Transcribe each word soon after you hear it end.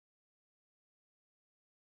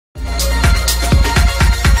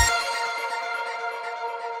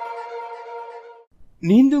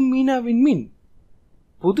நீந்தும் மீனாவின் மீன்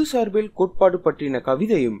பொது சார்பியல் கோட்பாடு பற்றின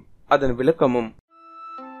கவிதையும் அதன் விளக்கமும்.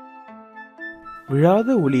 விழாத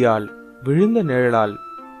ஒளியால் விழுந்த நிழலால்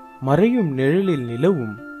மறையும் நிழலில்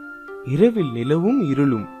நிலவும் இரவில் நிலவும்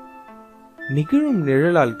இருளும் நிகழும்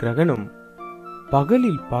நிழலால் கிரகணம்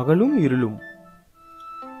பகலில் பகலும் இருளும்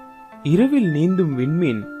இரவில் நீந்தும்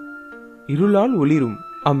விண்மீன் இருளால் ஒளிரும்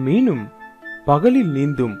அம்மீனும் பகலில்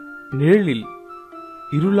நீந்தும் நிழலில்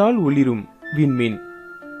இருளால் ஒளிரும் விண்மீன்.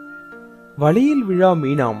 வலையில் விழா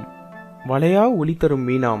மீனாம் வளையா ஒளி தரும்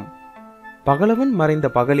மீனாம் பகலவன் மறைந்த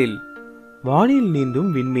பகலில் வானில் நீந்தும்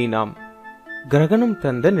விண்மீனாம் கிரகணம்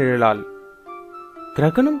தந்த நிழலால்.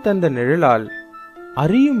 கிரகணம் தந்த நிழலால்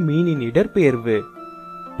அறியும் மீனின் இடர்பெயர்வு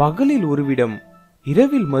பகலில் ஒருவிடம்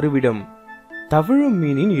இரவில் மறுவிடம் தவழும்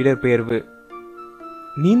மீனின் இடர்பெயர்வு.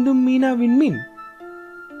 நீந்தும் மீனா விண்மீன்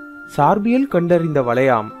சார்பியல் கண்டறிந்த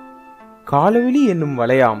வளையாம் காலவெளி என்னும்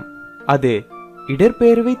வளையாம் அது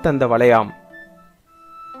இடர்பெயர்வை தந்த வளையாம்.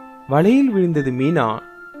 வலையில் விழுந்தது மீனா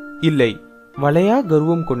இல்லை வளையா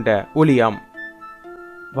கர்வம் கொண்ட ஒளியாம்.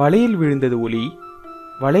 வலையில் விழுந்தது ஒளி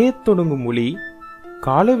வளையத் தொடங்கும் ஒளி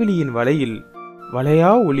காலவெளியின் வலையில்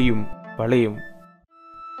வளையா ஒளியும் வளையும்.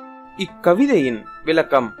 இக்கவிதையின்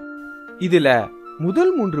விளக்கம். இதுல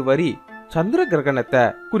முதல் 3 வரி சந்திர கிரகணத்தை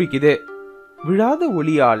குறிக்குது. விழாத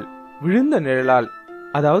ஒளியால் விழுந்த நிழலால்,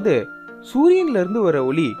 அதாவது சூரியன்ல இருந்து வர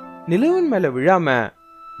ஒளி நிலவின் மேல விழாம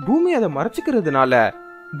பூமி அதை மறைச்சுக்கிறதுனால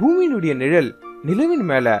பூமியினுடைய நிழல் நிலவின்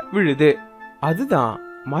மேல விழுது. அதுதான்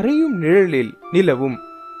மறையும் நிழலில் நிலவும்.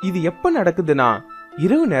 இது எப்ப நடக்குதுன்னா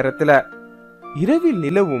இரவு நேரத்துல. இரவில்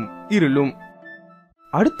நிலவும் இருளும்.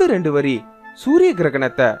 அடுத்த 2 வரி சூரிய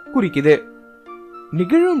கிரகணத்தை குறிக்குது.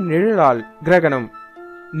 நிகழும் நிழலால் கிரகணம்.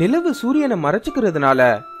 நிலவு சூரியனை மறைச்சுக்கிறதுனால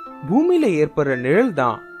பூமியில ஏற்படுற நிழல்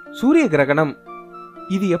தான் சூரிய கிரகணம்.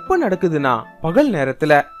 இது எப்ப நடக்குதுன்னா பகல்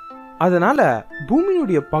நேரத்துல. அதனால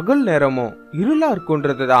பூமியினுடைய பகல் நேரமும் இருளா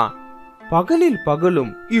இருக்குன்றதுதான் பகலில்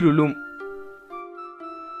பகலும் இருளும்.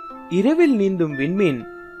 இரவில் நீந்தும் விண்மீன்,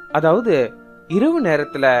 அதாவது இரவு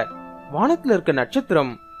நேரத்துல வானத்துல இருக்க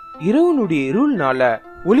நட்சத்திரம் இரவுனுடைய இருள்னால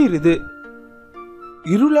ஒளிருது.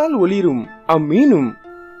 இருளால் ஒளிரும் அம்மீனும்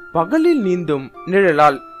பகலில் நீந்தும்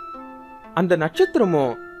நிழலால். அந்த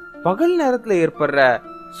நட்சத்திரமும் பகல் நேரத்துல ஏற்படுற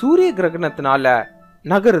சூரிய கிரகணத்தினால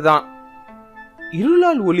நகருதான்.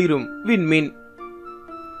 இருளால் ஒளிரும் விண்மீன்.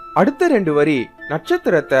 அடுத்த 2 வரி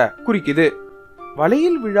நட்சத்திரத்தை குறிக்குது.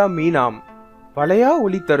 வலையில் விழா மீனாம் வளையா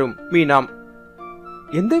ஒளி தரும் மீனாம்.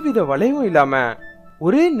 எந்தவித வளைவும் இல்லாம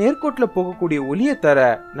ஒரே நேர்கோட்ல போகக்கூடிய ஒளியை தர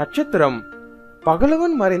நட்சத்திரம்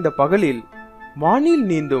பகலவன் மறைந்த பகலில் வானில்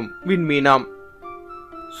நீந்தும் விண்மீனாம்.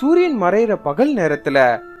 சூரியன் மறைகிற பகல் நேரத்துல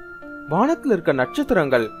வானத்துல இருக்க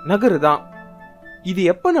நட்சத்திரங்கள் நகருதான். இது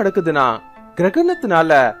எப்ப நடக்குதுன்னா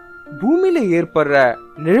கிரகணத்தினால பூமியில ஏற்படுற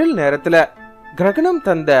நிழல் நேரத்துல கிரகணம்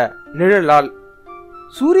தந்த நிழலால்.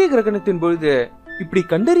 சூரிய கிரகணத்தின் பொழுது இப்படி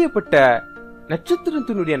கண்டறியப்பட்ட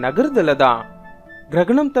நட்சத்திரத்தினுடைய நகர்தல தான்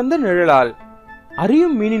கிரகணம் தந்த நிழலால்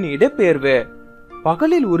அறியும் மீனின் இடப்பெயர்வு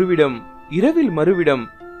பகலில் ஒருவிடம் இரவில் மறுவிடம்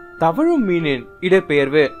தவழும் மீனின்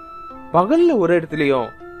இடப்பெயர்வு. பகல்ல ஒரு இடத்துலயும்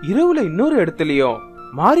இரவுல இன்னொரு இடத்துலயும்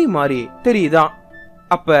மாறி மாறி தெரியுதான்.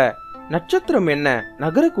 அப்ப நட்சத்திரம் என்ன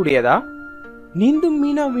நகரக்கூடியதா? நீந்தும்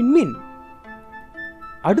மீனா விண்மீன்.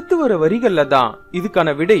 அடுத்து வர வரிகள்ல தான் இதுக்கான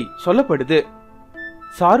விடை சொல்லப்படுது.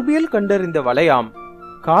 சார்பியல் கண்டறிந்த வளையாம்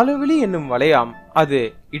காலவெளி என்னும் வளையாம் அது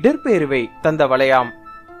இடர்பெயர்வை தந்த வளையாம்.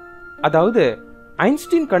 அதாவது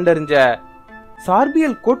ஐன்ஸ்டீன் கண்டறிஞ்ச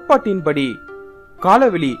சார்பியல் கோட்பாட்டின்படி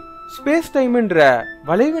காலவெளி ஸ்பேஸ் டைம் என்ற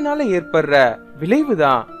வளைவினால ஏற்படுற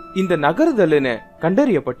விளைவுதான் இந்த நகர்தல்னு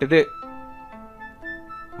கண்டறியப்பட்டது.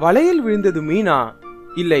 வலையில் விழுந்தது மீனா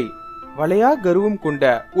இல்லை வளையா கர்வம் கொண்ட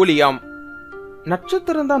ஒளியாம்.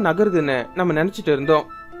 நட்சத்திரம் தான் நகருதுன்னு நம்ம நினைச்சிட்டு இருந்தோம்.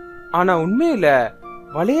 ஆனா உண்மையில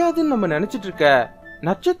வளையாதுன்னு நம்ம நினைச்சிட்டு இருக்க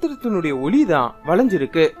நட்சத்திரத்தினுடைய ஒளி தான்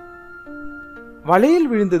வளைஞ்சிருக்கு. வலையில்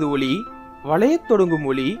விழுந்தது ஒளி வளையத் தொடங்கும்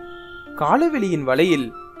ஒளி காலவெளியின் வலையில்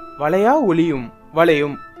வளையா ஒளியும்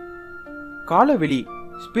வளையும். காலவெளி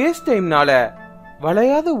ஸ்பேஸ் டைம்னால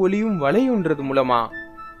வளையாத ஒளியும் வளையுன்றது மூலமா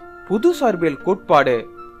பொது சார்பியல் கோட்பாடு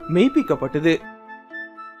மெய்ப்பிக்கப்பட்டது.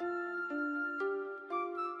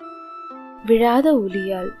 விழாத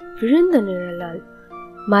ஒளியால் விழுந்த நிழலால்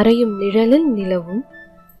மறையும் நிழலில் நிலவும்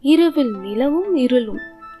இரவில் நிலவும் இருளும்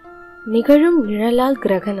நிகழும் நிழலால்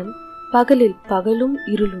கிரகணம் பகலில் பகலும்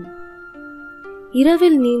இருளும்.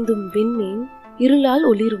 இரவில் நீந்தும் விண்மீன் இருளால்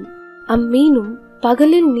ஒளிரும் அம்மீனும்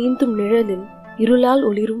பகலில் நீந்தும் நிழலில் இருளால்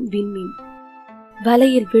ஒளிரும் விண்மீன்.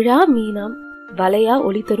 வலையில் விழா மீனாம் வளையா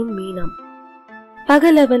ஒளி தரும் மீனாம்.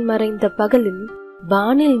 பகலவன் மறைந்த பகலில்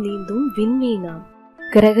வானில் நீந்தும் விண்மீனாம்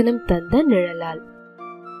கிரகணம் தந்த நிழலால்.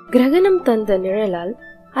 கிரகணம் தந்த நிழலால்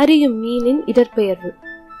அறியும் மீனின் இடப்பெயர்வு.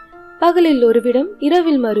 பகலில் ஒருவிடம்,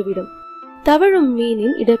 இரவில் மறுவிடம். தவழும்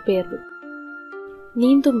மீனின் இடப்பெயர்வு.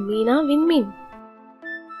 நீந்தும் மீனா விண்மீன்.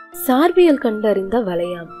 சார்பியல் கண்டறிந்த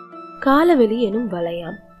வளையாம். காலவெளி எனும்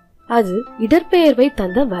வளையாம். அது இடப்பெயர்வை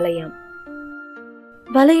தந்த வளையாம்.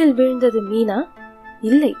 வலையில் விழுந்தது மீனா?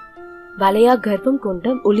 இல்லை, வளையா கர்ப்பம்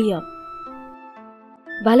கொண்ட ஒளியாம்.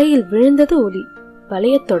 வலையில் விழுந்தது ஒளி,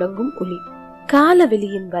 வளையத் தொடங்கும் ஒளி.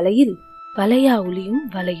 காலவெளியின் வலையில் வளையா ஒளியும்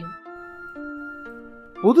வளையும்.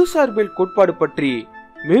 பொது சார்பியல் கோட்பாடு பற்றி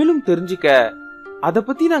மேலும் தெரிஞ்சுக்க அத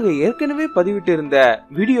பத்தி நாங்க ஏற்கனவே பதிவிட்டு இருந்த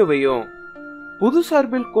வீடியோவையும், பொது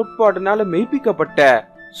சார்பியல் கோட்பாடுனால மெய்ப்பிக்கப்பட்ட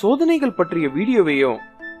சோதனைகள் பற்றிய வீடியோவையும்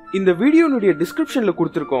இந்த வீடியோனுடைய டிஸ்கிரிப்ஷன்ல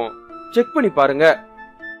கொடுத்திருக்கோம். செக் பண்ணி பாருங்க.